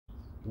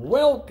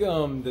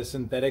Welcome to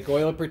Synthetic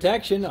Oil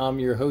Protection. I'm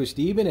your host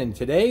Eben, and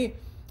today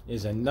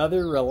is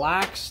another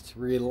relaxed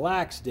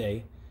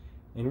day.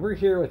 And we're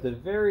here with a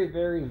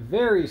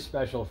very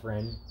special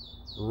friend,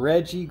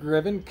 Reggie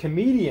Griffin,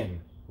 comedian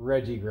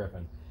Reggie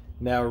Griffin.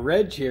 Now,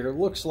 Reg here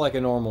looks like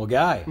a normal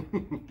guy.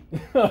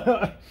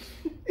 But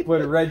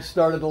Reg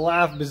started to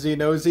laugh because he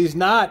knows he's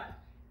not.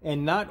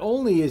 And not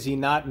only is he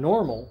not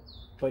normal,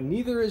 but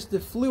neither is the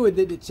fluid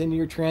that's in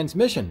your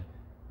transmission.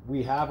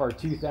 We have our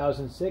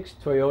 2006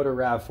 Toyota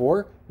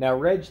RAV4. Now,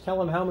 Reg,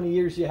 tell him how many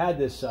years you had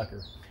this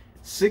sucker.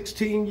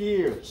 16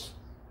 years.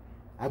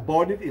 I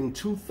bought it in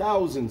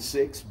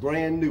 2006,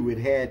 brand new. It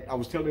had, I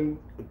was telling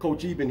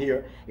Coach Eben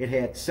here, it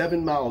had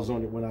 7 miles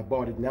on it when I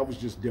bought it, and that was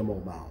just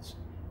demo miles.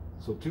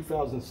 So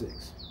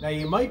 2006. Now,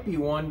 you might be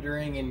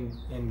wondering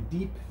in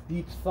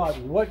deep thought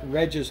what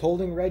Reg is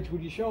holding. Reg,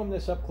 would you show him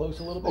this up close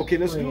a little bit? Okay,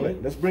 let's do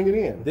it. Let's bring it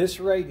in. This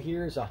right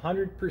here is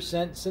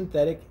 100%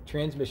 synthetic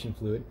transmission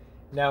fluid.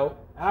 Now,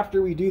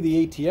 after we do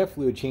the ATF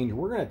fluid change,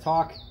 we're going to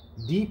talk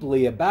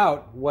deeply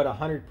about what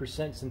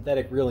 100%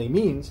 synthetic really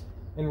means,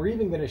 and we're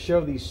even going to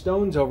show these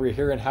stones over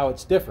here and how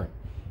it's different.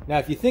 Now,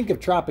 if you think of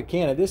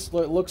Tropicana, this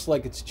looks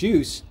like it's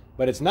juice,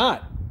 but it's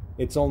not.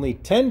 It's only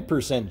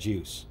 10%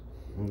 juice,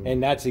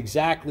 and that's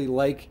exactly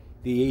like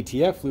the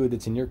ATF fluid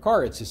that's in your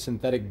car. It's a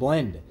synthetic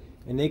blend,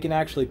 and they can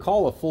actually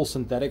call a full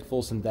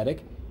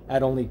synthetic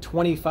at only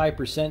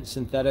 25%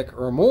 synthetic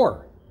or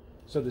more.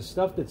 So the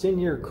stuff that's in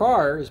your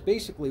car is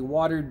basically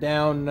watered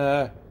down,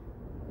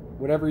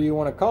 whatever you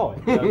want to call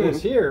it. Now,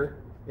 this here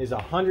is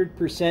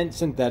 100%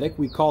 synthetic.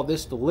 We call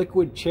this the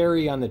liquid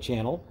cherry on the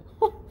channel.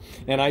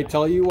 And I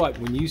tell you what,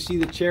 when you see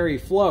the cherry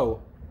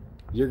flow,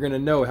 you're going to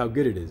know how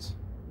good it is.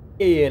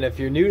 Hey, and if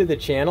you're new to the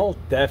channel,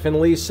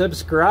 definitely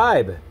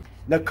subscribe.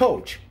 Now,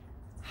 Coach,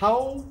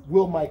 how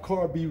will my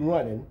car be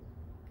running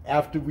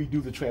after we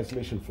do the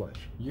transmission flush?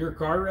 Your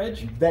car,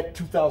 Reg? That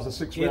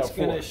 2006 RAV4. It's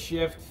going to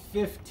shift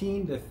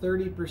 15 to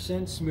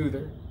 30%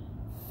 smoother,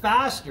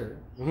 faster,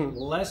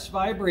 less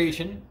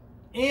vibration,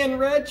 and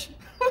Reg,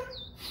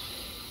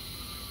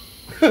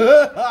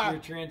 your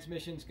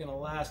transmission's going to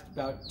last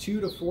about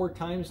 2 to 4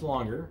 times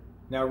longer.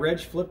 Now,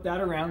 Reg, flip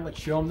that around. Let's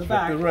show them the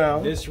back.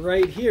 This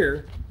right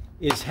here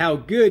is how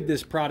good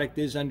this product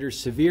is under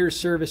severe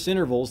service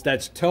intervals.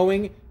 That's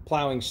towing,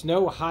 plowing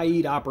snow, high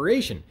heat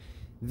operation.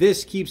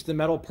 This keeps the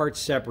metal parts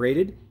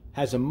separated,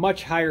 has a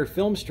much higher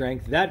film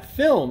strength. That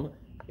film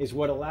is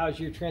what allows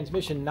your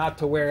transmission not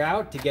to wear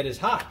out, to get as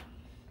hot.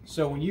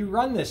 So when you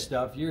run this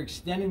stuff, you're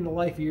extending the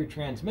life of your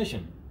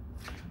transmission.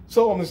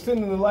 So I'm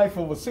extending the life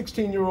of a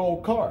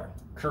 16-year-old car.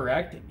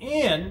 Correct.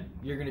 And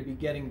you're going to be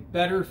getting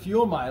better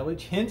fuel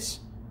mileage, hence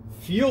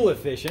fuel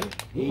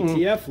efficient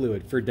ATF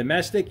fluid for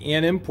domestic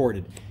and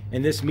imported.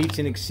 And this meets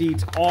and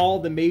exceeds all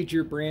the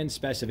major brand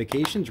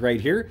specifications right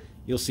here.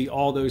 You'll see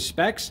all those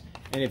specs.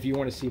 And if you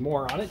want to see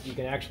more on it, you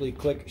can actually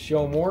click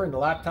show more in the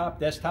laptop,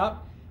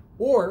 desktop,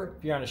 or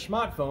if you're on a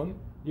smartphone,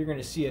 you're going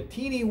to see a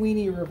teeny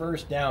weeny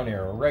reverse down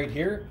arrow right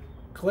here.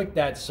 Click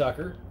that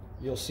sucker.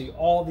 You'll see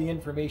all the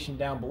information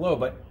down below,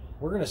 but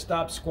we're going to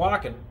stop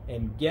squawking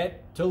and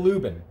get to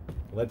lubing.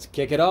 Let's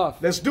kick it off.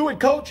 Let's do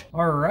it, Coach.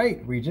 All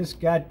right, we just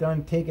got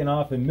done taking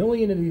off a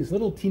million of these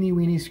little teeny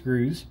weeny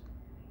screws,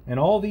 and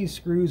all these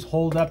screws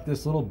hold up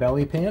this little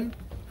belly pan.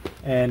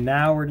 And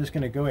now we're just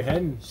going to go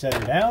ahead and set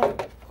her down.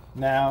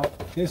 Now,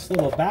 this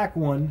little back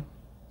one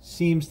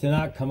seems to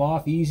not come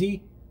off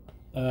easy.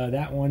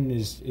 That one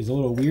is a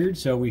little weird,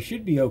 so we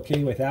should be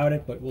okay without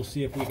it, but we'll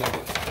see if we can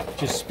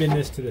just spin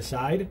this to the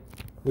side,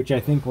 which I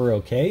think we're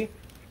okay.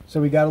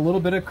 So we got a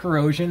little bit of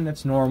corrosion,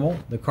 that's normal.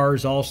 The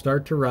cars all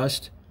start to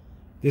rust.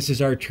 This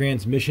is our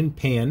transmission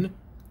pan.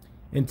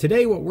 And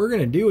today what we're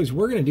going to do is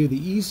we're going to do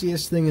the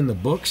easiest thing in the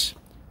books,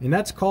 and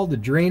that's called the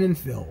drain and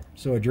fill.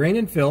 So a drain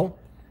and fill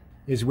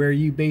is where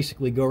you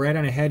basically go right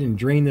on ahead and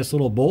drain this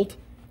little bolt.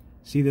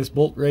 See this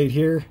bolt right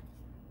here?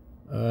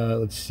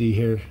 Let's see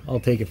here.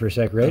 I'll take it for a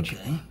sec, Reg.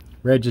 Okay.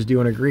 Reg is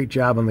doing a great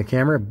job on the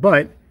camera,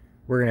 but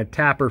we're going to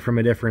tap her from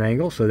a different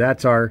angle. So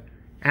that's our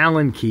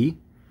Allen key.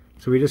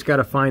 So we just got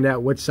to find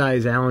out what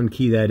size Allen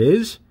key that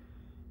is.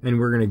 And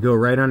we're going to go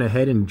right on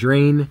ahead and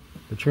drain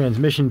the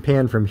transmission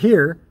pan from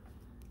here.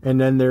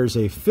 And then there's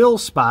a fill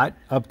spot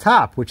up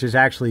top, which is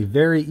actually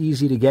very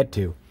easy to get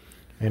to.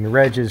 And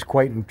Reg is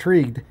quite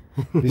intrigued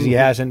because he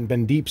hasn't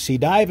been deep sea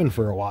diving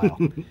for a while.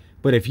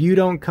 But if you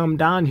don't come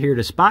down here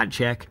to spot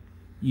check,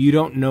 you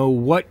don't know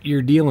what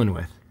you're dealing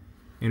with.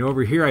 And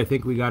over here, I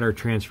think we got our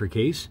transfer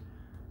case.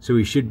 So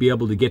we should be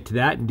able to get to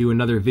that and do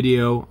another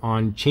video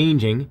on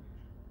changing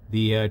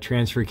the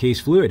transfer case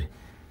fluid.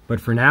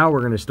 But for now, we're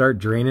going to start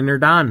draining her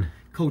down.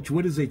 Coach,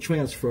 what is a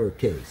transfer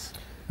case?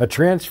 A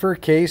transfer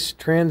case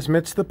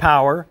transmits the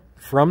power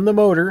from the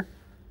motor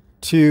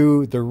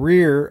to the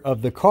rear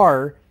of the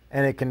car,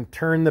 and it can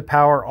turn the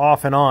power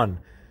off and on.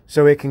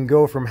 So it can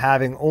go from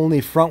having only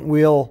front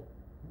wheel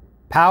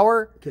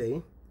power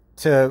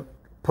to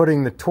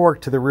putting the torque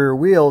to the rear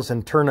wheels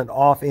and turn it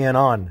off and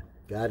on.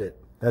 Got it.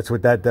 That's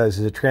what that does,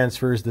 is it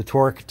transfers the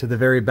torque to the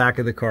very back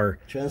of the car.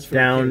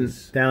 Down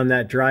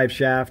that drive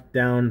shaft,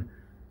 down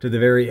to the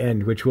very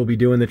end, which we'll be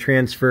doing the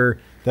transfer,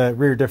 the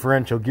rear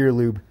differential gear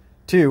lube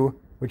to,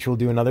 which we'll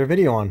do another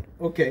video on.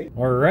 Okay.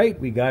 All right,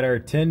 we got our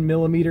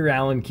 10mm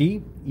Allen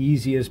key,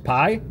 easy as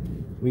pie.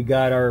 We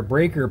got our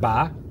breaker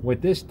bar.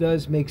 What this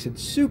does makes it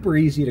super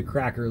easy to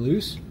crack her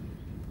loose.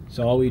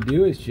 So all we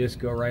do is just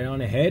go right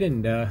on ahead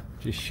and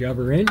just shove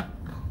her in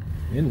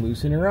and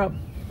loosen her up.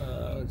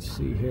 Let's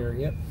see here,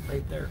 yep,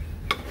 right there.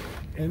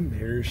 And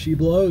there she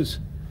blows.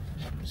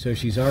 So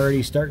she's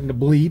already starting to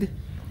bleed,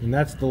 and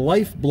that's the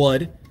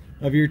lifeblood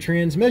of your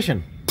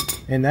transmission.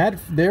 And that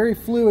very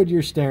fluid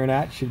you're staring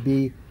at should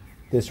be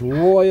this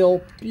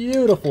royal,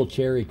 beautiful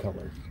cherry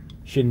color.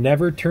 Should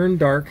never turn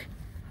dark,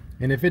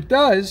 and if it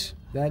does,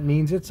 that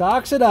means it's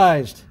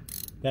oxidized.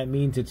 That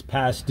means it's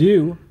past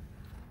due,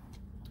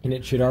 and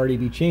it should already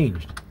be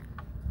changed.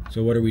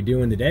 So what are we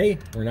doing today?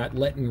 We're not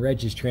letting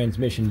Reg's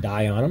transmission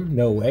die on him,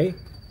 no way.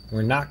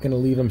 We're not going to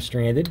leave him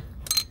stranded.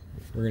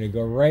 We're going to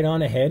go right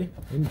on ahead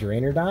and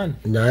drain her down.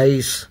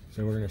 Nice.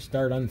 So we're going to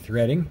start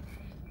unthreading,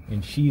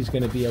 and she's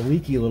going to be a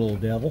leaky little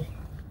devil.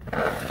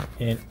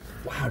 And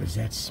wow, does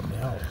that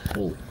smell?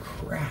 Holy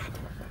crap.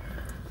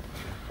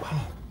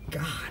 Oh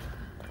God,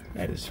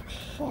 that is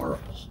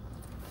horrible.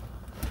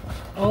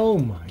 Oh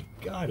my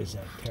God, is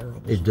that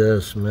terrible? It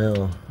does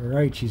smell. All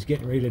right, she's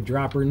getting ready to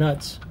drop her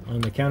nuts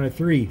on the count of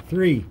 3.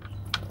 3,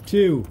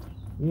 2,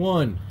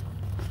 1.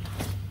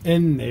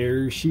 And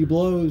there she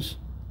blows.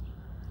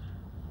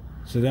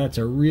 So that's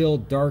a real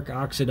dark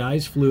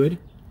oxidized fluid.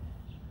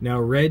 Now,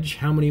 Reg,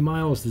 how many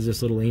miles does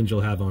this little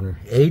angel have on her?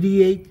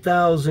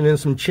 88,000 and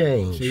some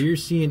change. So you're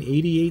seeing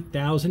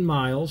 88,000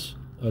 miles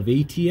of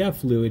ATF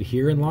fluid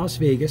here in Las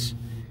Vegas.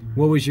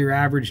 What was your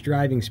average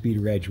driving speed,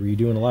 Reg? Were you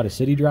doing a lot of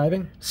city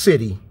driving?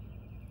 City.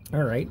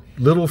 All right.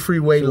 Little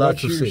freeway, So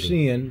lots what of you're city.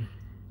 seeing,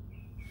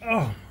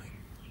 oh my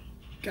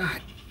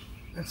God,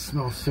 that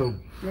smells so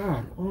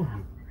bad. Oh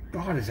my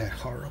God, is that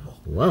horrible.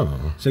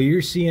 Wow. So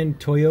you're seeing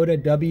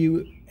Toyota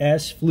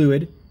WS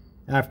fluid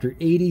after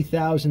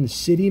 80,000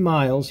 city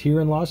miles here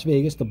in Las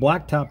Vegas. The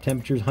blacktop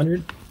temperature is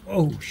 100.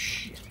 Oh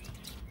shit.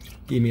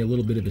 Gave me a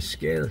little bit of a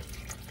scare.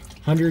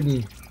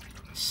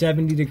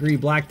 170 degree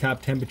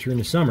blacktop temperature in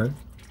the summer.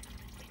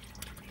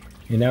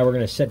 And now we're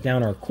going to set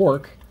down our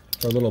cork,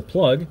 our little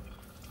plug,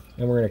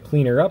 and we're going to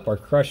clean her up. Our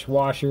crush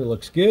washer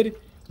looks good.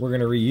 We're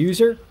going to reuse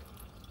her,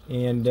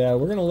 and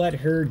we're going to let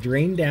her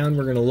drain down.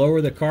 We're going to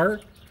lower the car,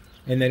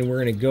 and then we're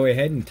going to go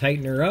ahead and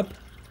tighten her up,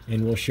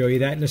 and we'll show you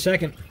that in a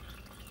second.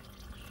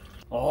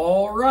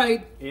 All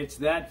right, it's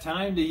that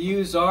time to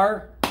use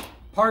our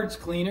parts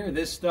cleaner.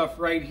 This stuff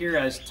right here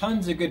has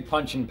tons of good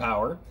punching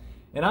power,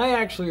 and I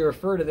actually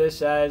refer to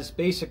this as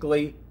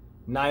basically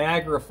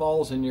Niagara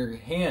Falls in your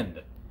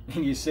hand.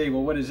 And you say,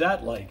 well, what is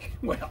that like?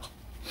 Well,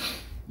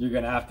 you're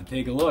gonna have to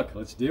take a look.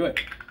 Let's do it.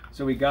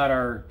 So we got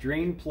our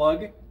drain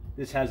plug.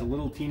 This has a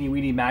little teeny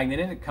weeny magnet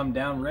in it. Come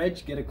down,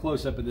 Reg, get a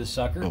close-up of this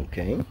sucker.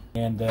 Okay.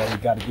 And we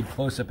got a good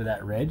close-up of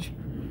that, Reg.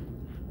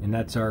 And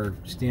that's our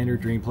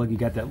standard drain plug. You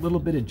got that little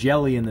bit of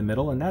jelly in the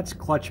middle, and that's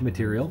clutch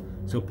material.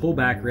 So pull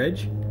back, Reg.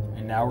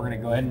 And now we're gonna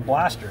go ahead and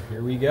blast her.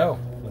 Here we go.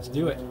 Let's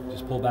do it.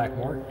 Just pull back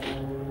more.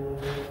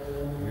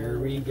 Here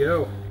we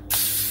go.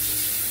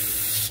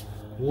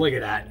 Look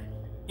at that.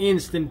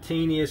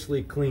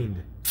 Instantaneously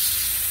cleaned.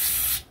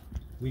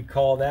 We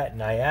call that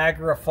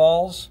Niagara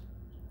Falls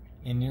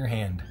in your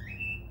hand.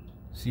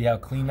 See how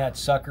clean that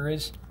sucker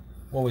is?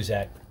 What was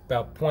that?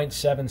 About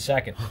 0.7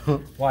 seconds.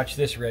 Watch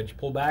this, Reg.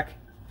 Pull back.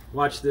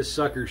 Watch this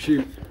sucker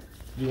shoot.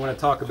 You want to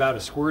talk about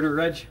a squirter,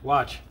 Reg?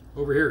 Watch.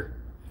 Over here.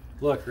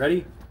 Look,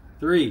 ready?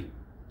 3,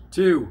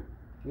 2,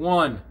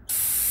 1.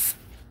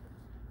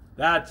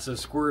 That's a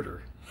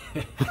squirter.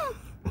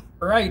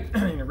 All right,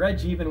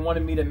 Reg even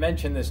wanted me to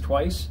mention this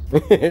twice.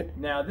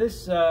 Now,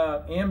 this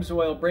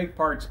AMSOIL brake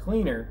parts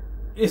cleaner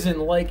isn't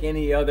like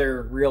any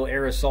other real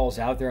aerosols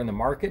out there in the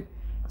market.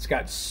 It's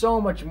got so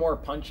much more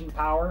punching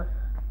power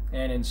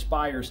and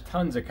inspires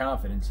tons of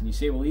confidence. And you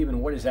say, well, even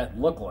what does that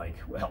look like?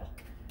 Well,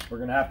 we're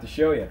going to have to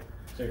show you.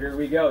 So here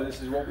we go.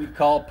 This is what we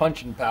call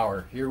punching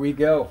power. Here we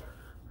go.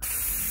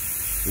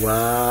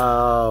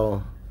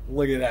 Wow.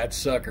 Look at that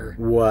sucker.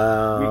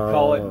 Wow. We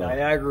call it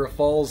Niagara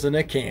Falls in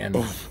a can.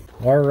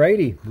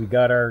 Alrighty, we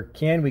got our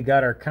can, we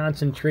got our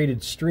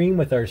concentrated stream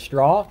with our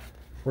straw.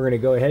 We're going to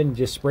go ahead and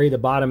just spray the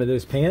bottom of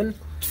this pan.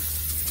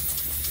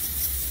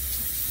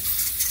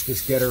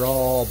 Just get her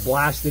all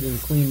blasted and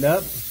cleaned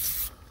up.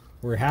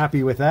 We're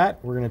happy with that.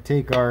 We're going to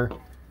take our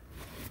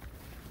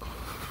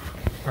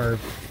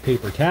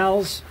paper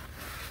towels.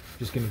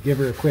 Just going to give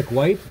her a quick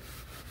wipe.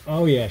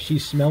 Oh yeah,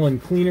 she's smelling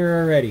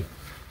cleaner already.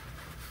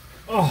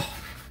 Oh,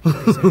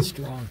 is that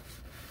strong?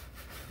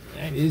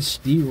 That is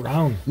steel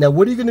round. Now,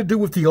 what are you going to do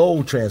with the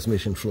old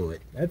transmission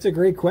fluid? That's a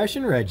great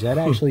question, Reg. That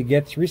actually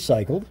gets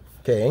recycled.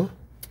 Okay.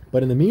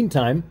 But in the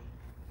meantime,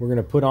 we're going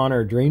to put on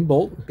our drain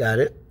bolt. Got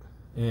it.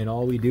 And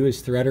all we do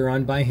is thread her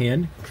on by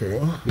hand. Okay.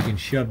 We can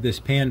shove this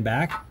pan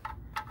back.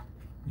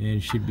 And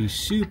it should be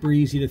super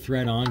easy to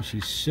thread on.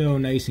 She's so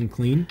nice and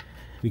clean.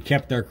 We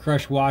kept our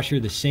crush washer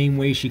the same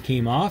way she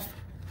came off.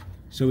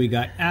 So we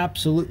got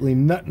absolutely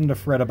nothing to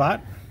fret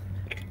about.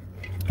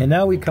 And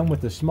now we come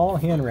with a small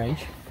hand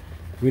wrench.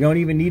 We don't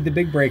even need the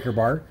big breaker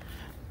bar.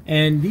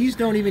 And these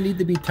don't even need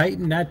to be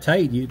tightened that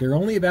tight. They're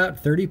only about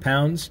 30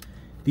 pounds.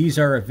 These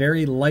are a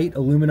very light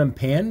aluminum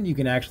pan. You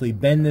can actually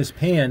bend this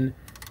pan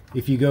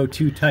if you go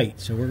too tight.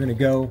 So we're gonna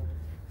go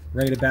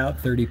right about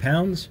 30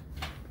 pounds.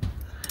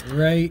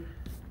 Right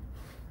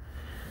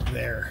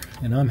there.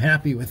 And I'm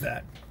happy with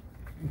that.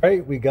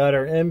 Right, we got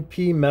our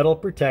MP metal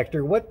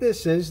protector. What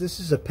this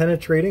is a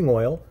penetrating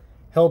oil.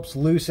 Helps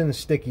loosen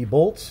sticky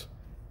bolts.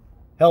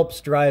 Helps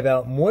drive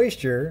out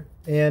moisture.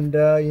 And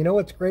you know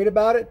what's great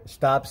about it?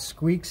 Stops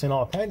squeaks and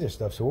all kinds of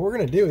stuff. So what we're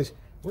going to do is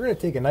we're going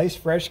to take a nice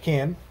fresh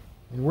can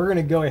and we're going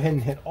to go ahead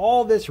and hit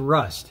all this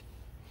rust.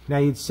 Now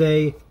you'd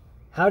say,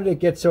 how did it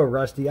get so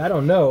rusty? I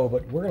don't know,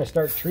 but we're going to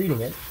start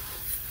treating it.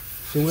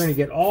 So we're going to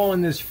get all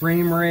in this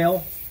frame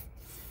rail,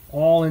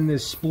 all in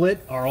this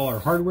split, all our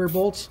hardware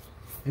bolts.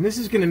 And this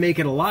is going to make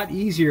it a lot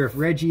easier if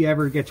Reggie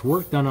ever gets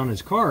work done on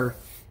his car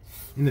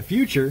in the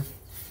future.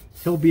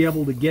 He'll be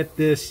able to get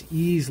this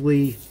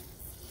easily,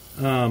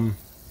 the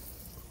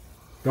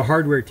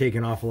hardware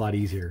taken off a lot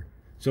easier.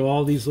 So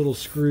all these little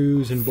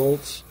screws and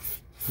bolts,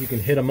 you can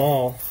hit them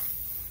all.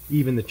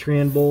 Even the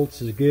tran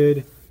bolts is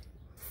good.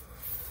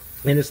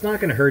 And it's not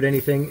going to hurt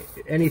anything.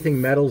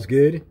 Anything metal's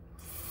good.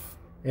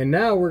 And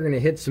now we're going to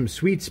hit some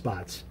sweet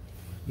spots.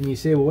 And you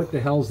say, well, what the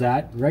hell's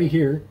that? Right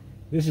here,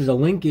 this is a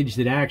linkage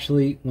that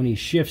actually, when he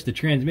shifts the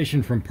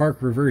transmission from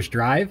park reverse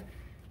drive,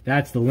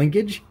 that's the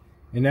linkage.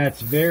 And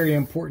that's very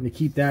important to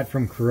keep that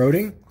from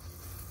corroding.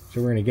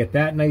 So we're going to get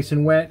that nice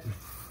and wet.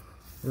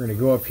 We're going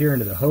to go up here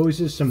into the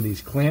hoses. Some of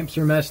these clamps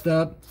are messed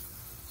up.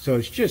 So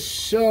it's just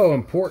so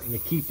important to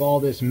keep all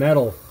this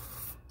metal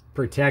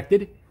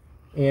protected.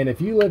 And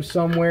if you live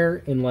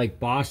somewhere in like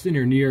Boston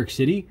or New York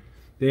City,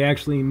 they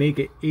actually make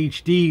an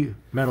HD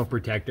metal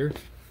protector.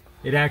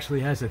 It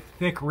actually has a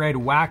thick red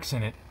wax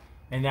in it,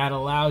 and that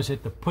allows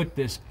it to put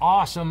this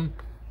awesome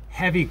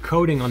heavy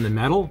coating on the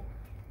metal.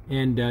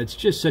 And it's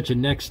just such a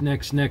next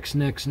level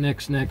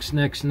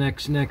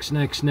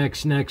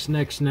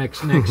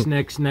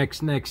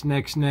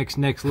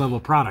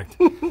product.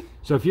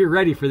 So if you're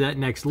ready for that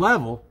next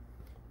level,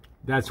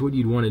 that's what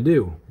you'd want to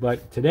do.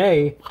 But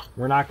today,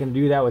 we're not going to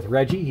do that with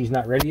Reggie. He's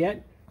not ready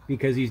yet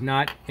because he's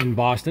not in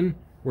Boston.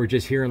 We're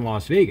just here in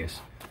Las Vegas.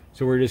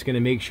 So we're just going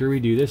to make sure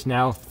we do this.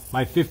 Now,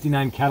 my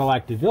 59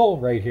 Cadillac DeVille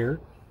right here,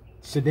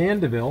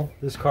 sedan DeVille,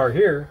 this car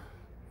here,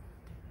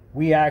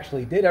 we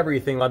actually did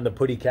everything on the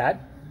Putty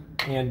Cat.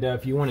 And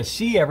if you want to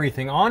see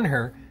everything on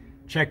her,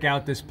 check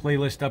out this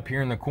playlist up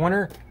here in the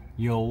corner.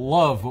 You'll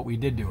love what we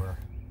did to her.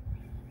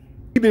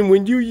 Even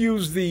when you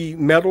use the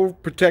metal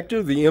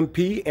protector, the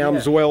MP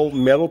AMSOIL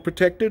metal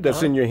protector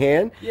that's in your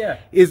hand,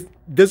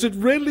 does it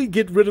really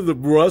get rid of the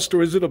rust,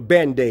 or is it a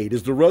Band-Aid?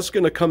 Is the rust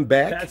going to come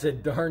back? That's a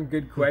darn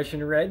good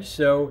question, Reg.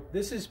 So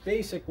this is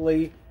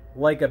basically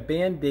like a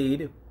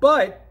Band-Aid,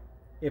 but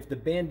if the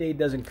Band-Aid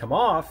doesn't come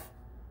off,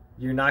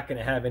 you're not going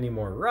to have any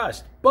more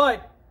rust.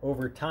 But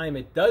over time,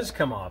 it does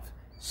come off.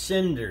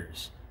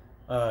 Cinders,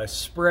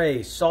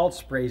 spray, salt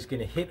spray is going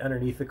to hit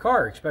underneath the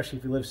car, especially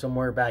if you live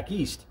somewhere back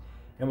east.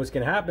 And what's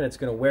going to happen, it's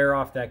going to wear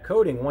off that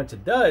coating. Once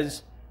it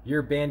does,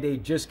 your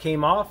Band-Aid just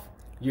came off,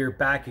 you're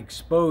back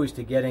exposed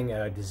to getting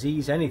a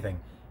disease, anything.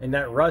 And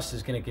that rust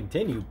is going to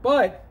continue.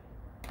 But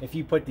if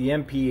you put the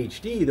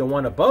MPHD, the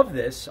one above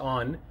this,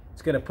 on,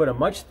 it's going to put a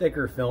much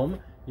thicker film.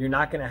 You're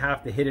not going to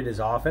have to hit it as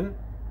often.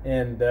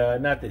 And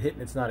not that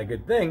hitting it's not a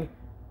good thing,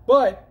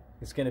 but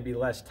it's going to be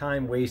less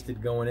time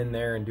wasted going in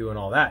there and doing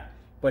all that.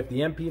 But the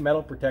MP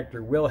metal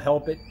protector will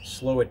help it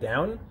slow it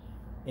down.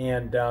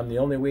 And the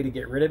only way to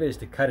get rid of it is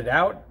to cut it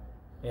out.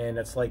 And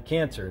that's like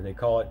cancer. They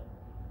call it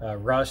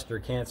rust or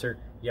cancer.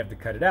 You have to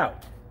cut it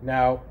out.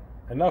 Now,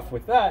 enough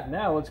with that.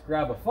 Now let's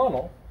grab a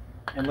funnel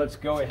and let's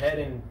go ahead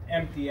and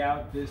empty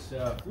out this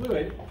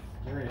fluid.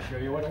 We're going to show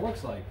you what it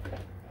looks like.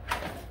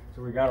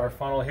 So we got our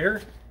funnel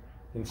here.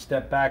 You can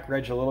step back,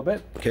 Reg, a little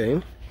bit.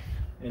 Okay.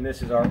 And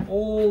this is our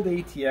old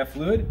ATF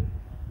fluid.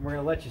 We're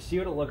going to let you see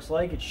what it looks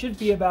like. It should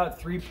be about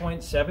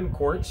 3.7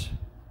 quarts.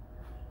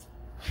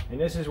 And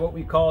this is what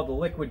we call the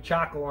liquid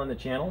chocolate on the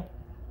channel.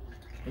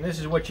 And this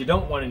is what you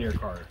don't want in your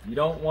car. You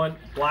don't want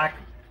black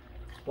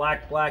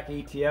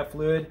ATF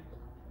fluid.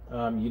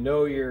 You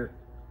know you're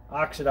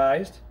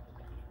oxidized.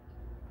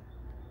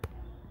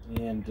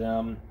 And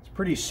it's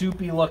pretty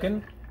soupy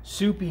looking.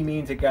 Soupy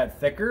means it got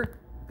thicker.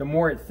 The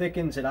more it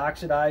thickens and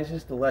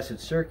oxidizes, the less it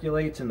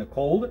circulates in the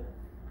cold.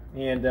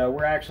 And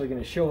we're actually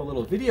going to show a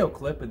little video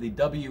clip of the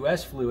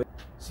WS fluid.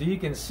 So you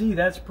can see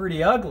that's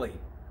pretty ugly.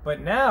 But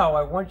now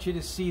I want you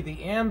to see the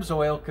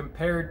AMSOIL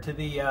compared to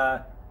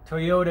the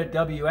Toyota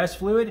WS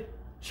fluid.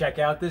 Check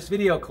out this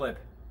video clip.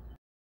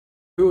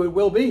 Who it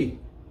will be.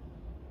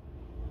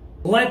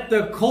 Let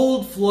the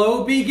cold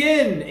flow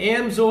begin.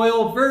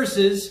 AMSOIL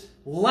versus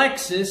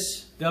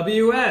Lexus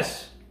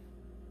WS.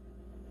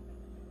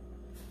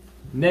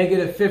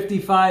 Negative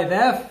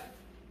 55F.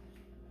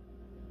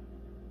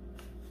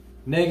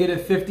 Negative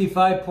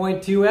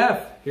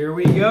 55.2F. Here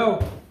we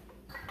go.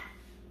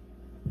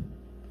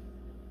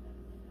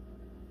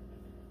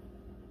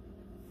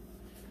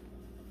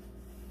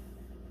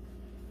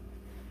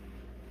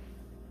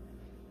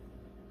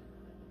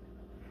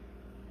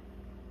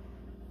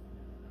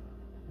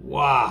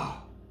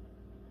 Wow,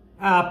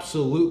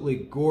 absolutely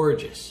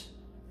gorgeous.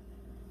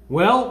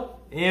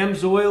 Well,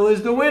 AMSOIL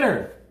is the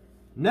winner.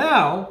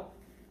 Now,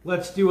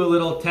 let's do a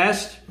little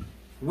test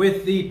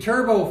with the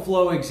turbo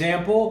flow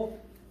example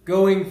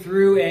going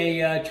through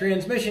a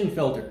transmission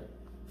filter.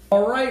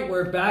 All right,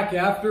 we're back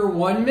after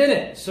 1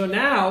 minute. So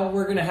now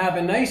we're gonna have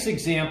a nice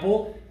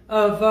example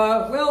of,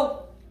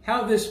 well,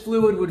 how this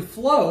fluid would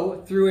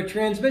flow through a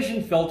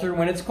transmission filter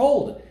when it's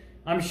cold.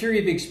 I'm sure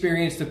you've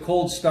experienced a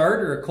cold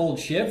start or a cold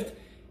shift,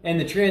 and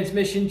the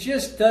transmission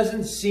just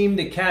doesn't seem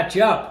to catch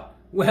up.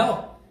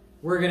 Well,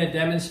 we're gonna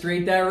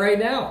demonstrate that right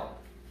now.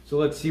 So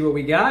let's see what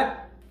we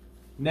got.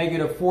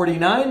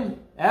 -49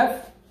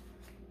 F,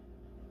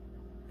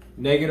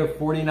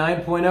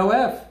 -49.0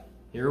 F.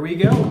 Here we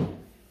go.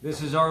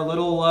 This is our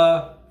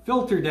little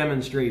filter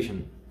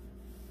demonstration.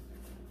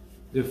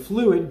 The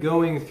fluid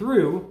going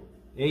through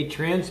a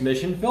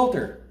transmission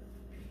filter.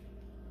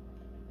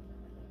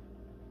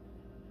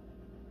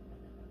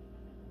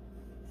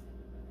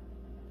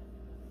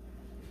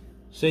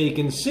 So you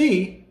can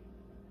see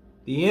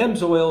the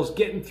AMSOIL is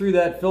getting through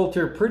that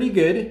filter pretty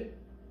good.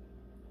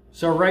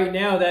 So right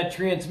now that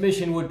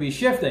transmission would be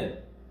shifting.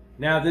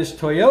 Now this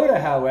Toyota,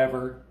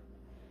 however,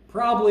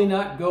 probably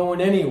not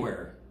going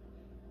anywhere.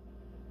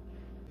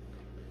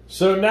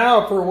 So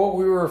now for what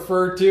we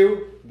refer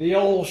to, the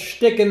old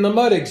stick in the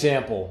mud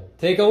example.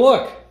 Take a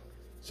look.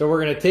 So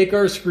we're going to take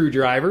our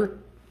screwdriver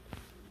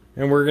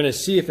and we're going to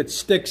see if it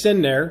sticks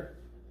in there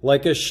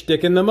like a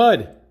stick in the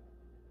mud.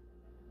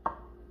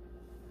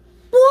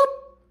 Boop.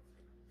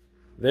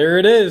 There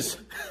it is.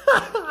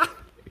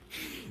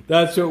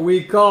 That's what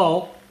we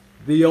call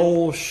the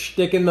old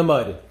stick in the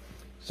mud.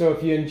 So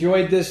if you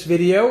enjoyed this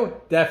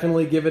video,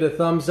 definitely give it a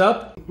thumbs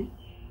up.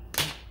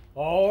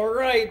 All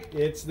right,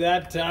 it's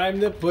that time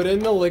to put in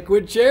the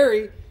liquid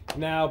cherry.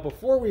 Now,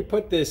 before we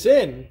put this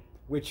in,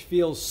 which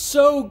feels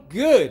so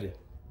good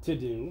to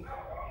do,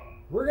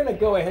 we're gonna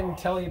go ahead and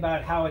tell you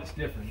about how it's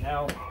different.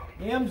 Now,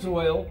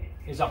 AMSOIL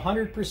is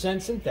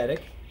 100%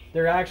 synthetic.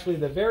 They're actually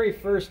the very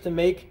first to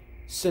make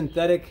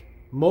synthetic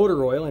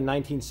motor oil in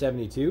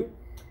 1972.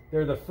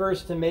 They're the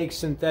first to make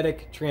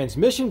synthetic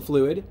transmission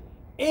fluid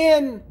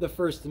and the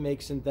first to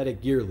make synthetic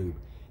gear lube.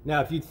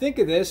 Now, if you think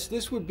of this,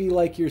 this would be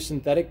like your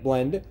synthetic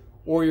blend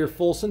or your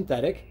full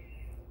synthetic.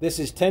 This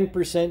is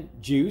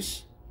 10%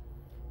 juice.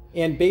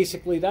 And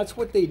basically that's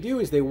what they do,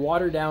 is they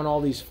water down all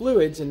these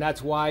fluids, and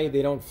that's why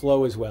they don't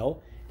flow as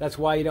well. That's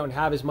why you don't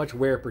have as much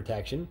wear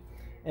protection.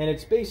 And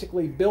it's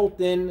basically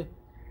built-in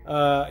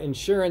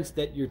insurance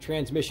that your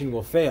transmission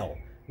will fail.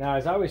 Now,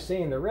 as I was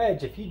saying to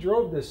Reg, if he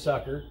drove this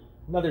sucker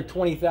another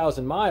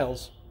 20,000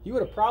 miles, he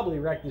would have probably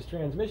wrecked his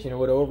transmission. It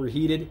would have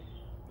overheated,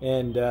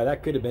 and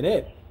that could have been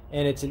it.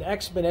 And it's an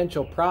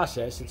exponential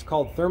process. It's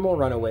called thermal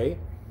runaway.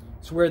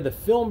 It's where the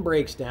film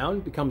breaks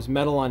down, becomes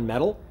metal on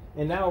metal.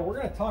 And now we're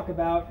going to talk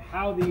about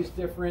how these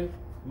different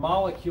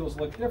molecules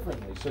look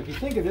differently. So if you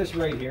think of this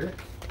right here,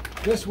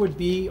 this would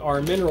be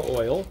our mineral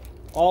oil,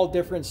 all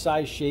different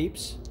size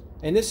shapes.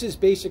 And this is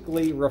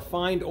basically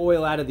refined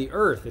oil out of the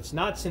earth. It's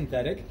not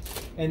synthetic.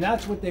 And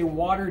that's what they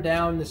water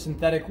down the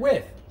synthetic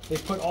with. They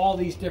put all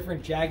these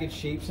different jagged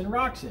shapes and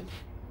rocks in.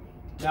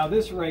 Now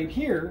this right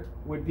here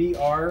would be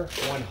our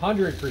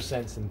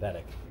 100%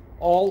 synthetic.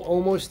 All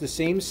almost the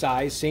same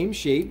size, same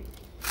shape.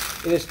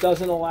 This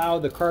doesn't allow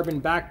the carbon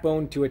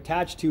backbone to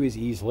attach to as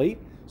easily,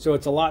 so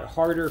it's a lot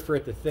harder for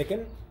it to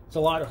thicken. It's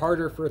a lot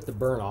harder for it to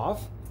burn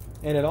off.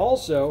 And it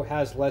also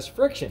has less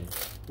friction,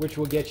 which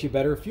will get you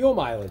better fuel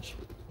mileage.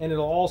 And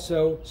it'll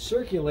also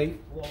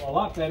circulate a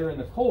lot better in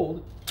the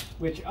cold,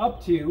 which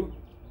up to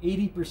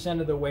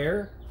 80% of the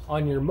wear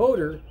on your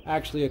motor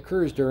actually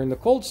occurs during the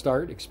cold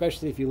start,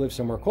 especially if you live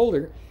somewhere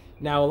colder.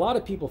 Now, a lot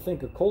of people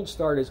think a cold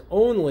start is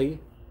only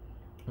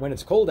when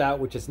it's cold out,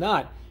 which it's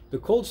not. The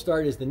cold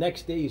start is the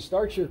next day you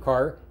start your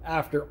car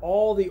after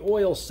all the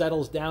oil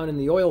settles down in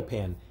the oil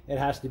pan. It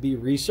has to be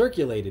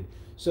recirculated.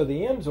 So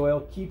the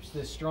AMSOIL keeps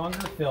this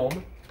stronger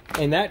film,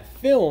 and that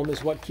film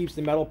is what keeps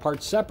the metal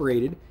parts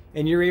separated,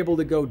 and you're able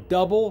to go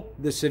double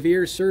the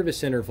severe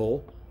service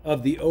interval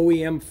of the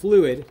OEM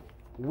fluid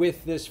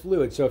with this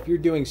fluid. So if you're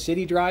doing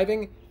city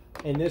driving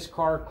and this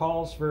car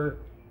calls for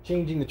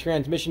changing the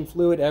transmission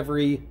fluid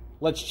every,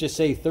 let's just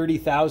say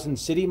 30,000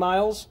 city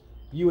miles,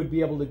 you would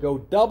be able to go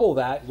double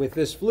that with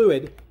this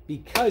fluid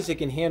because it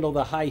can handle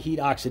the high heat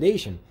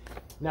oxidation.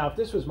 Now, if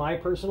this was my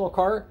personal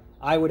car,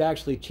 I would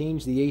actually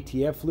change the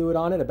ATF fluid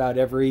on it about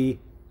every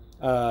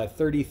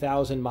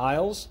 30,000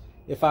 miles.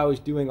 If I was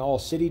doing all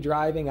city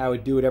driving, I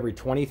would do it every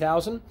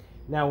 20,000.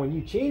 Now, when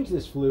you change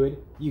this fluid,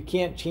 you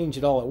can't change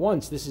it all at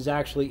once. This is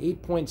actually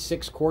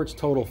 8.6 quarts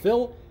total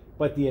fill,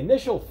 but the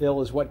initial fill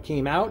is what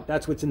came out.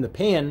 That's what's in the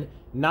pan,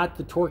 not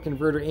the torque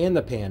converter and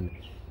the pan.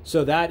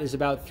 So that is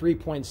about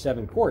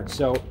 3.7 quarts.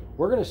 So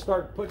we're going to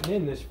start putting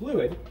in this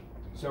fluid.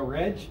 So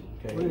Reg,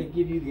 Okay. We're going to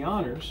give you the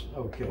honors.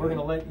 Okay. We're going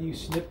to let you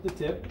snip the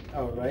tip.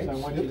 All right. So I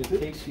want you to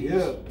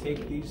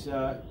take these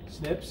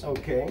snips.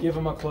 Okay. Give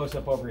them a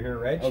close-up over here,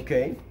 Reg.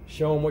 Okay.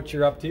 Show them what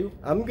you're up to.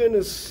 I'm going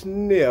to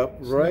snip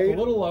right. A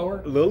little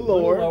lower. A little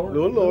lower. A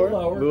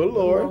little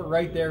lower.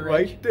 Right there, Reg.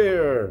 Right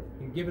there.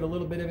 And give it a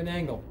little bit of an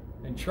angle.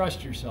 And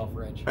trust yourself,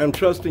 Reg. I'm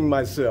trusting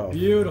myself.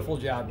 Beautiful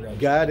job, Reg.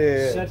 Got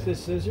it. Set the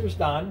scissors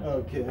down.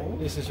 Okay.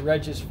 This is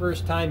Reg's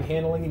first time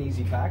handling an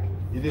Easy Pack.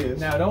 It is.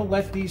 Now, don't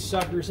let these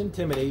suckers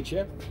intimidate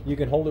you. You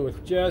can hold it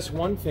with just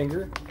one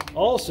finger.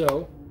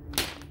 Also,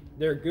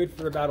 they're good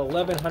for about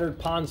 1,100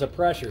 pounds of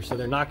pressure, so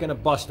they're not going to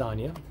bust on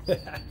you.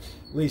 At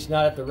least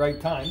not at the right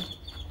time.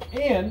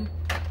 And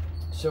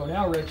so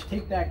now, Reg,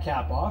 take that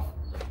cap off,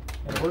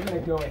 and we're going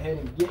to go ahead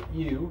and get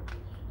you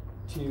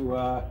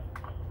to...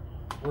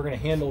 we're going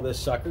to handle this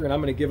sucker, and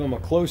I'm going to give them a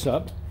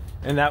close-up,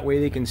 and that way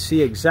they can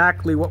see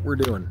exactly what we're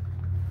doing.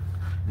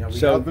 Now we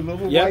have the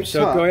little white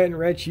so top. go ahead and,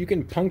 Reg, you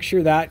can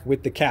puncture that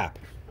with the cap.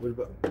 What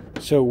about?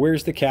 So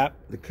where's the cap?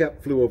 The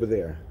cap flew over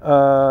there.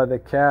 The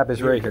cap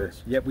is right here. It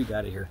is. Yep, we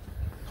got it here.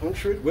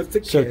 Puncture it with the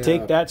cap. So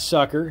take that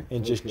sucker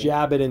and just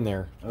jab it in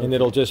there, and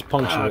it'll just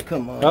puncture it.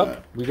 Come on. Oh,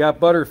 we got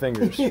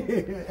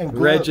butterfingers.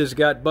 Reg has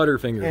got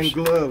butterfingers. And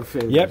glove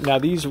fingers. Yep, now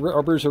these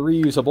rubbers are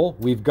reusable.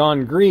 We've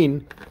gone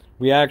green.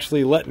 We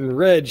actually letting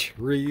Reg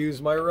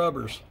reuse my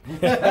rubbers.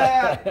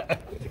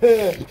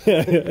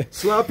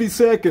 Sloppy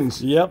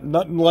seconds. Yep,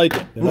 nothing like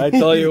it. And I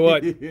tell you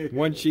what,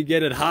 once you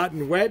get it hot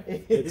and wet,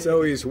 it's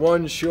always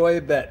one shoy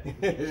bet.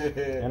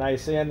 And I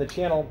say on the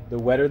channel, the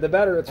wetter the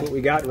better. That's what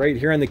we got right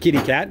here on the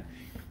kitty cat.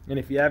 And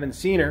if you haven't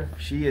seen her,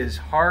 she is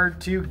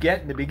hard to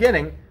get in the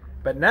beginning,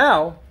 but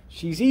now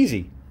she's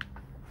easy.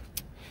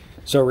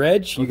 So,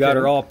 Reg, you got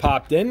her all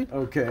popped in.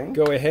 Okay.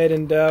 Go ahead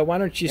and why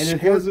don't you squirt?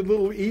 And it has a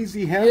little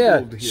easy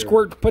handle here.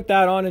 Squirt, put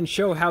that on and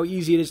show how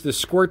easy it is to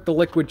squirt the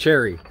liquid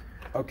cherry.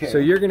 Okay. So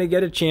you're going to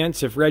get a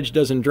chance, if Reg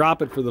doesn't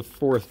drop it for the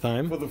fourth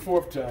time. For the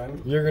fourth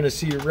time. You're going to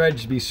see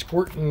Reg be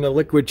squirting the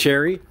liquid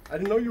cherry. I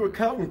didn't know you were a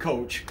counting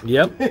coach.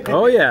 Yep.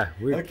 Oh, yeah.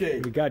 We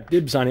got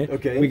dibs on it.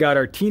 Okay. We got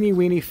our teeny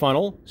weeny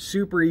funnel.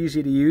 Super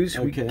easy to use.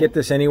 We can get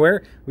this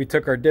anywhere. We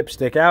took our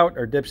dipstick out.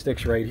 Our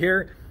dipstick's right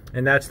here.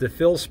 And that's the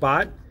fill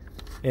spot.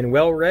 And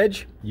well,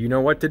 Reg, you know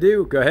what to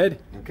do. Go ahead.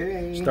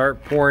 Okay.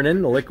 Start pouring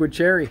in the liquid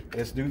cherry.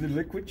 Let's do the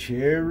liquid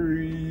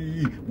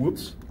cherry.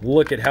 Whoops.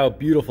 Look at how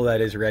beautiful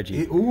that is,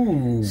 Reggie.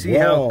 Ooh. See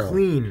how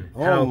clean,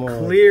 how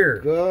clear.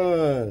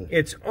 God.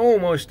 It's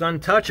almost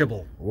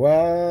untouchable.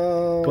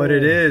 Wow. But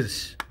it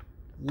is.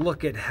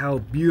 Look at how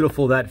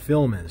beautiful that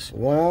film is.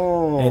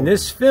 Wow. And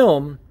this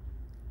film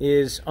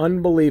is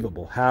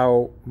unbelievable.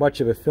 How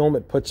much of a film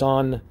it puts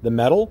on the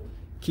metal,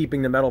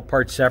 keeping the metal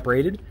parts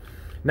separated.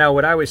 Now,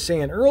 what I was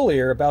saying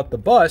earlier about the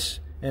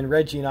bus, and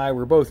Reggie and I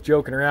were both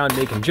joking around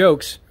making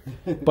jokes,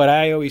 but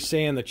I always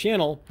say on the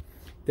channel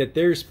that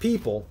there's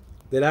people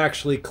that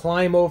actually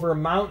climb over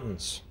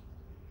mountains,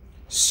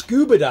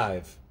 scuba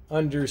dive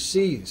under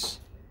seas,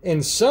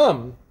 and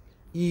some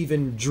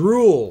even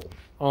drool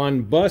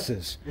on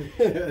buses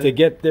to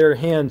get their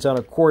hands on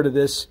a quart of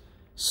this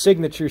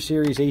Signature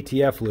Series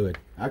ATF fluid.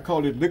 I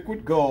call it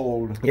liquid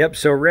gold. Yep,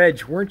 so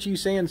Reg, weren't you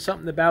saying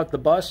something about the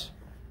bus?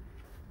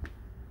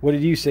 What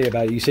did you say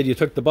about it? You said you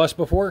took the bus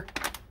before?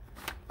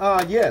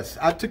 Yes,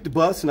 I took the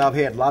bus and I've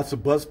had lots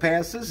of bus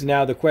passes.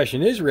 Now the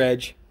question is,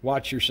 Reg,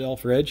 watch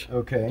yourself, Reg.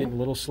 Okay. Getting a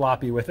little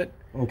sloppy with it.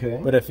 Okay.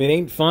 But if it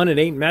ain't fun, it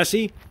ain't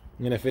messy.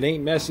 And if it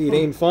ain't messy, it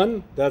ain't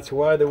fun. That's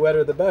why the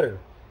wetter the better.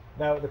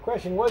 Now the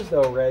question was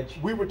though, Reg.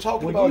 We were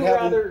talking about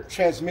having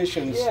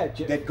transmissions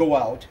that go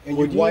out and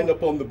you wind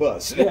up on the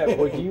bus. Yeah,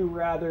 would you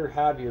rather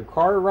have your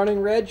car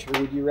running, Reg,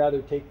 or would you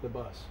rather take the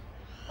bus?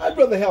 I'd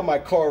rather have my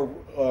car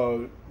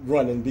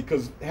running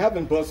because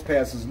having bus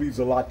passes leaves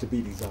a lot to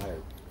be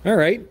desired. All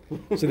right.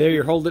 So there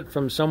you hold it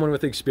from someone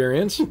with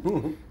experience.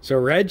 So,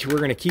 Reg, we're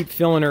going to keep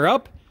filling her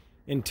up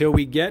until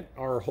we get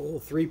our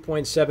whole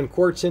 3.7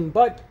 quarts in.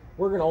 But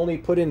we're going to only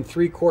put in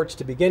 3 quarts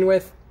to begin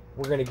with.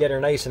 We're going to get her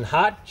nice and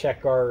hot,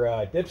 check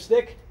our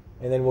dipstick,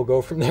 and then we'll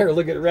go from there.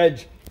 Look at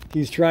Reg.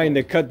 He's trying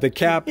to cut the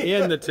cap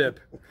and the tip.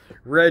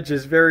 Reg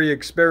is very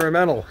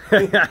experimental.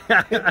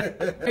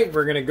 Hey,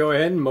 we're going to go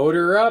ahead and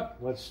motor her up.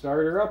 Let's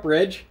start her up,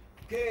 Reg.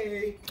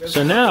 Okay.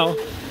 So now,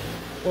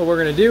 what we're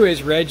going to do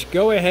is, Reg,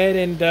 go ahead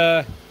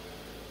and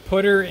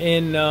put her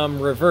in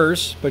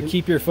reverse, but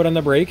keep your foot on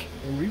the brake.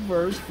 In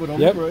reverse, foot on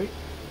the brake.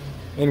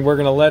 And we're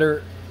going to let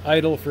her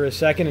idle for a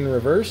second in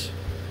reverse.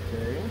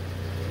 Okay.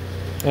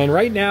 And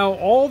right now,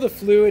 all the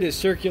fluid is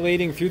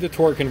circulating through the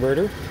torque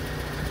converter.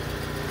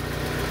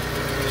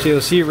 So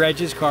you'll see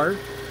Reg's car.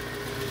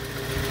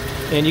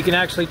 And you can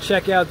actually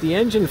check out the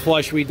engine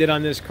flush we did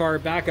on this car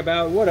back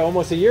about, what,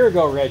 almost a year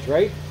ago, Reg,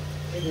 right?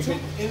 In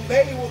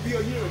May it will be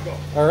a year ago.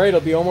 All right,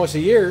 it'll be almost a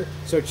year.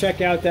 So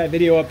check out that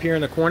video up here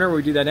in the corner where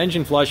we do that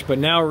engine flush. But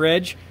now,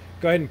 Reg,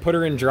 go ahead and put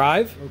her in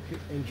drive.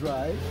 Okay, in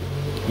drive.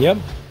 Yep.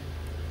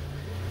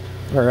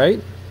 All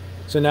right.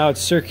 So now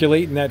it's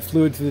circulating that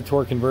fluid through the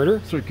torque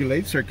converter.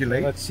 Circulate. So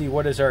let's see,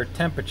 what is our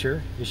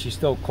temperature? Is she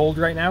still cold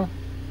right now?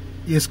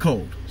 It's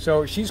cold.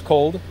 So she's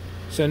cold.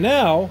 So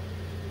now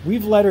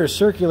we've let her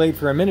circulate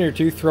for a minute or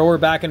two. Throw her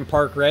back in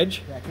park, Reg.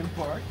 Back in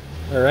park.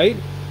 All right.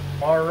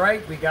 All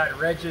right, we got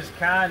Reg's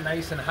car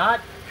nice and hot.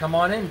 Come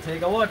on in,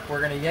 take a look.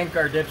 We're gonna yank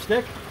our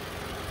dipstick.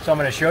 So I'm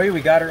gonna show you,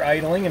 we got her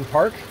idling in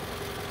park.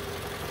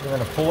 We're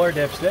gonna pull our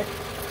dipstick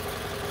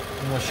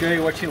and we'll show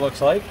you what she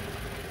looks like.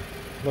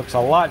 Looks a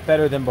lot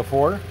better than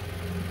before.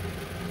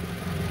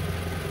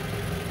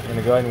 I'm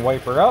gonna go ahead and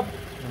wipe her up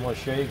and we'll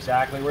show you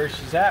exactly where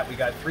she's at. We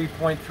got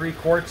 3.3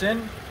 quarts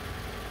in,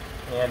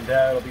 and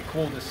it'll be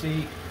cool to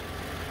see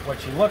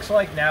what she looks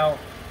like. Now,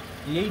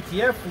 the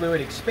ATF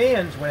fluid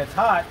expands when it's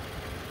hot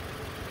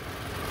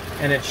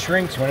and it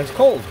shrinks when it's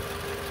cold.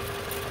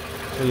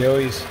 So you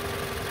always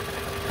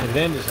put it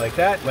in just like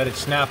that, let it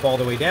snap all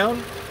the way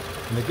down.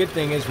 And the good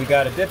thing is we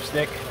got a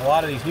dipstick. A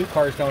lot of these new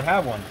cars don't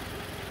have one.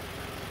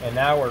 And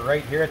now we're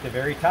right here at the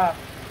very top.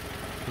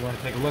 If you want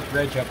to take a look,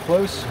 Reg, up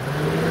close,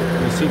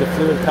 you see the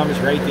fluid comes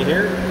right to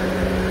here.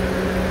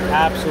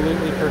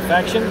 Absolutely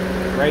perfection,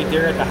 right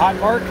there at the hot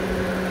mark.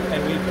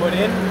 And we put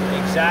in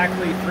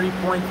exactly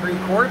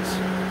 3.3 quarts.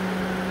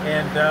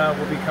 And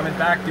we'll be coming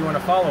back doing a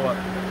follow-up.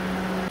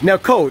 Now,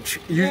 Coach,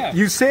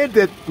 you said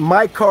that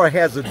my car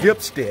has a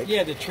dipstick.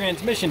 Yeah, the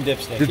transmission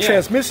dipstick. The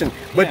transmission,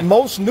 but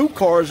most newer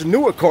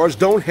cars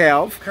don't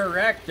have.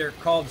 Correct. They're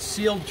called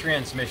sealed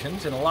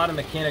transmissions, and a lot of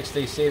mechanics,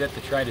 they say that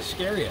to try to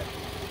scare you,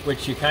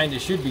 which you kind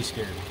of should be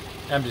scared.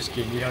 I'm just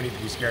kidding. You don't need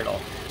to be scared at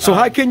all. So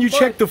how can you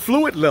check the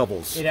fluid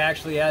levels? It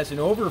actually has an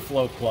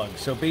overflow plug.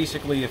 So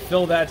basically, you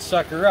fill that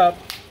sucker up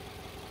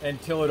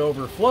until it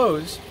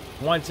overflows.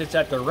 Once it's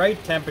at the right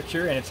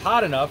temperature and it's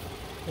hot enough,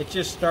 it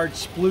just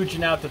starts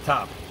splooging out the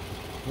top.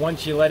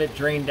 Once you let it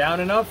drain down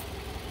enough,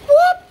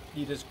 whoop,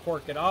 you just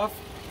cork it off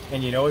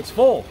and you know it's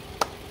full.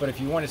 But if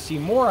you want to see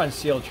more on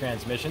sealed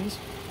transmissions,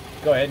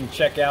 go ahead and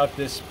check out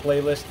this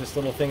playlist, this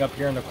little thing up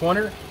here in the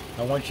corner.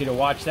 I want you to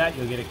watch that.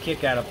 You'll get a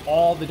kick out of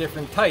all the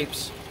different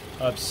types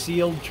of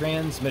sealed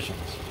transmissions.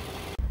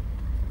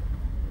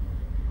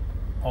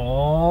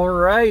 All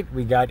right,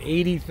 we got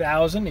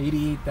 80,000,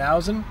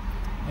 88,000,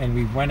 and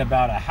we went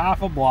about a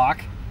half a block.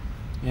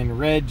 And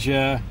Reg,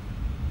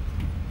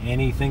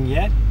 anything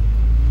yet?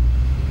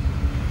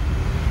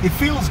 It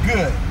feels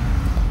good.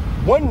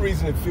 One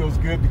reason it feels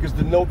good because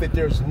to know that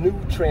there's new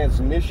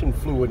transmission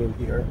fluid in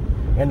here,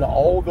 and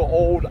all the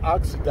old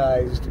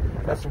oxidized,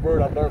 that's the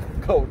word I learned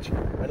from Coach,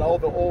 and all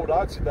the old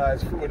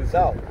oxidized fluid is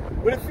out.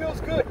 But it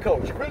feels good,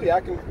 Coach. Really, I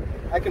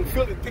can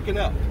feel it picking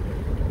up.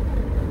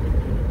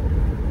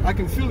 I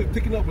can feel it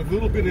picking up with a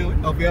little bit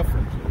of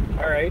effort.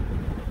 All right.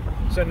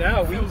 So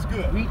now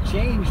we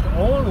changed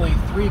only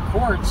 3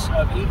 quarts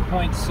of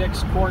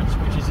 8.6 quarts,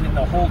 which is in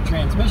the whole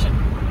transmission.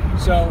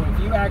 So if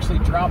you actually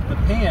drop the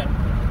pan,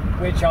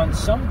 which on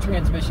some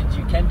transmissions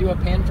you can do a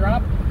pan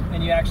drop,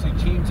 and you actually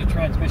change the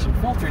transmission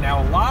filter.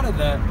 Now a lot of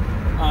the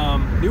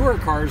newer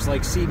cars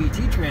like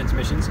CVT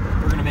transmissions,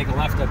 we're going to make a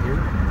left up here,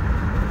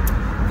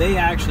 they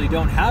actually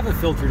don't have a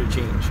filter to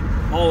change.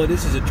 All it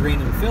is a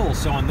drain and fill.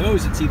 So on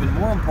those it's even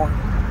more important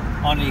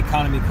on an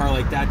economy car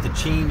like that to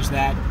change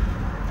that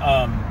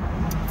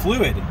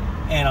fluid.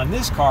 And on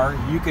this car,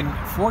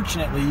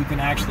 fortunately you can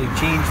actually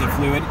change the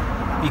fluid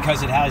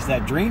because it has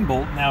that drain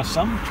bolt. Now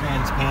some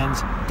trans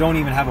pans don't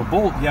even have a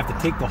bolt. You have to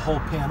take the whole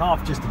pan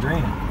off just to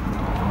drain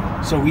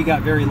it. So we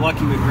got very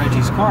lucky with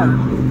Reggie's car.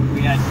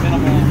 We had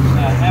minimal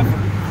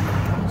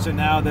effort. So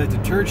now the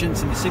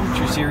detergents in the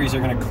Signature Series are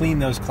going to clean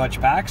those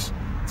clutch packs.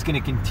 It's going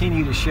to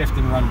continue to shift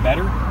and run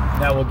better.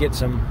 Now we'll get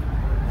some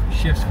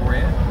shifts for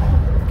you.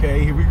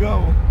 Okay, here we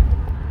go.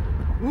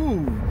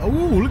 Ooh,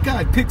 look how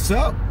it picks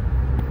up.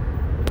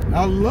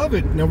 I love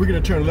it. Now we're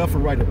going to turn left or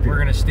right up here. We're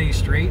going to stay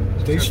straight.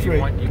 Stay straight. If you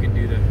want, you can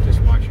do just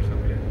watch yourself.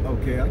 Yeah.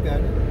 Okay, I got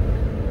it.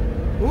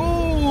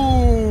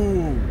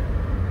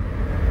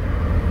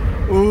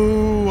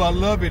 Ooh, I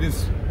love it.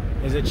 Is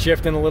it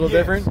shifting a little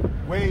different?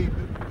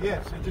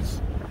 Yes, it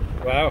just...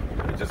 Wow.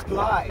 It just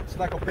glides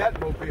like a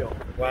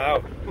Batmobile.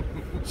 Wow.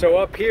 So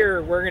up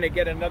here, we're going to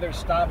get another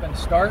stop and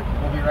start.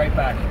 We'll be right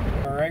back.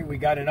 All right, we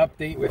got an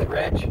update with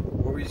Reg.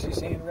 What was he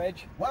saying, Reg?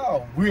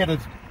 Wow, we had a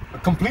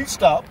complete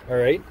stop. All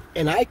right.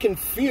 And I can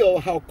feel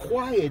how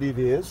quiet it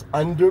is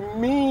under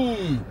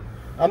me.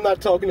 I'm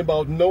not talking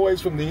about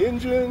noise from the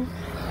engine.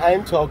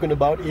 I'm talking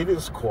about it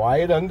is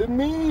quiet under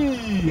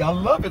me. I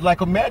love it,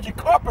 like a magic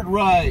carpet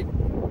ride.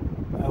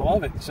 I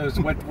love it. So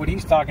what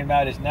he's talking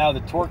about is now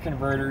the torque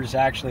converter is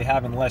actually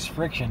having less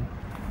friction,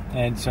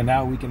 and so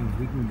now we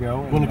can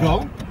go. Want to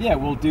go? Yeah,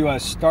 we'll do a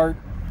start.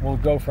 We'll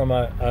go from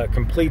a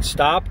complete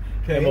stop,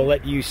 and we'll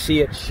let you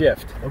see it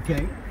shift.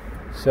 Okay.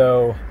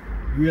 So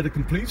we had a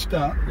complete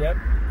stop. Yep.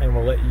 And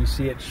we'll let you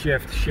see it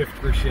shift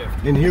for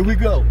shift. And here we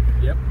go.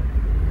 Yep.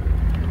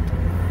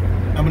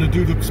 I'm going to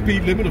do the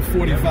speed limit of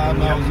 45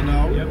 miles an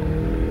hour. Yep.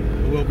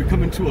 Well, we're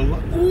coming to a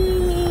lot.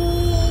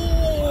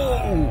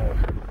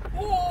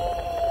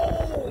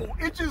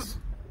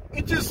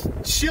 It just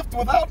shifts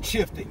without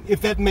shifting,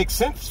 if that makes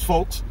sense,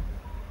 folks.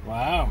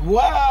 Wow.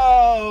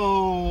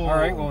 Wow. All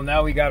right, well,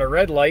 now we got a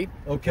red light.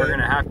 Okay. We're going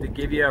to have to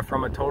give you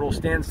from a total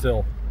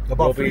standstill.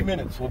 About 3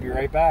 minutes. We'll be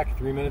right back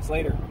 3 minutes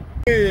later.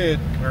 Good.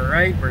 All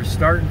right, we're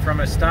starting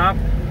from a stop.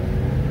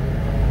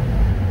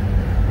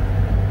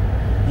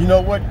 You know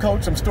what,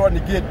 Coach? I'm starting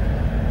to get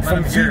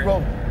from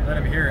zero. Let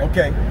him hear it.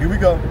 Okay, here we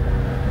go.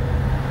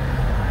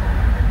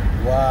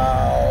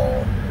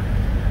 Wow.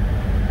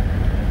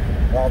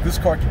 Wow, this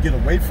car can get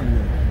away from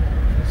me.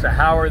 So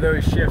how are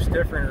those shifts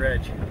different,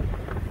 Reg?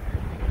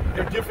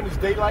 They're different as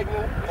daylight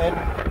and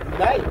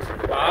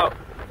night. Wow.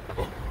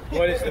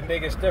 What is the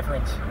biggest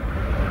difference?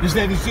 Is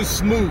that it's just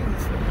smooth.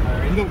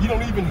 You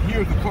don't even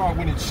hear the car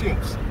when it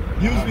shifts.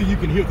 Usually you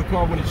can hear the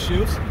car when it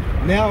shifts.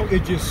 Now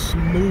it just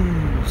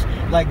smooths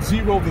like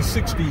 0 to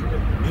 60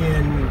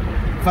 in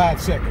 5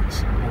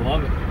 seconds. I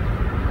love it.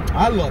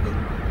 I love it.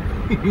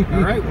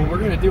 All right, well, we're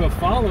going to do a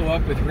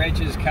follow-up with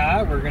Reg's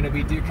car. We're going to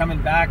be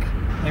coming back,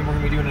 and we're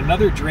going to be doing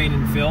another drain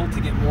and fill to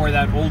get more of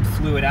that old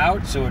fluid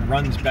out so it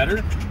runs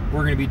better.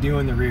 We're going to be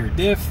doing the rear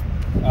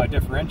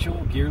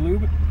differential gear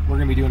lube. We're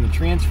going to be doing the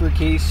transfer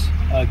case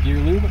gear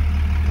lube.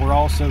 We're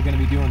also going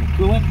to be doing the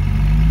coolant.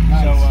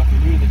 Nice. So if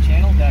you're new to the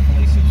channel,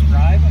 definitely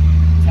subscribe.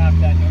 Tap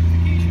that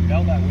notification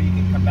bell. That way you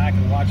can come back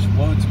and watch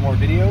loads more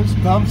videos.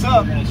 Thumbs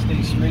up. We're going to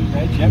stay straight,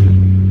 Reg. Yep.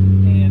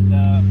 And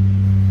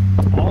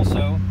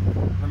also,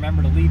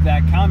 remember to leave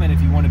that comment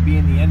if you want to be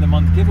in the end of the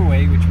month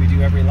giveaway, which we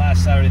do every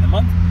last Saturday of the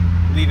month.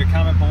 Leave a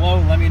comment below.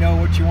 Let me know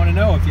what you want to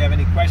know. If you have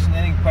any question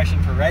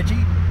for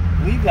Reggie,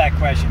 leave that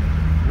question.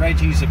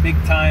 Reggie's a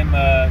big-time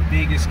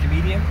Vegas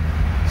comedian,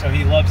 so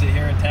he loves it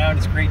here in town.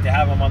 It's great to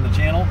have him on the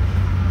channel.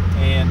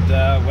 And,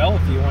 well,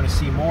 if you want to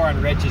see more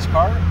on Reggie's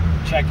car,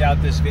 check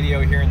out this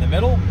video here in the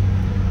middle.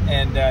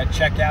 And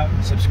check out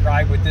and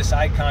subscribe with this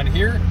icon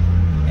here.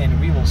 And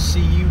we will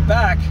see you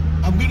back.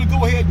 I'm going to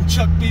go ahead and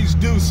chuck these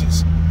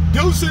deuces.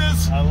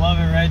 Deuces! I love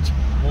it, Reg.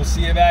 We'll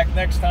see you back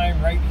next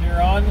time right here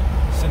on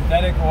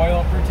Synthetic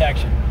Oil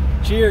Protection.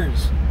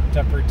 Cheers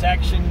to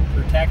protection.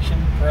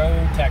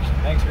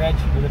 Thanks, Reg.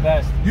 You're the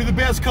best. You're the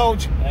best,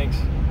 Coach. Thanks.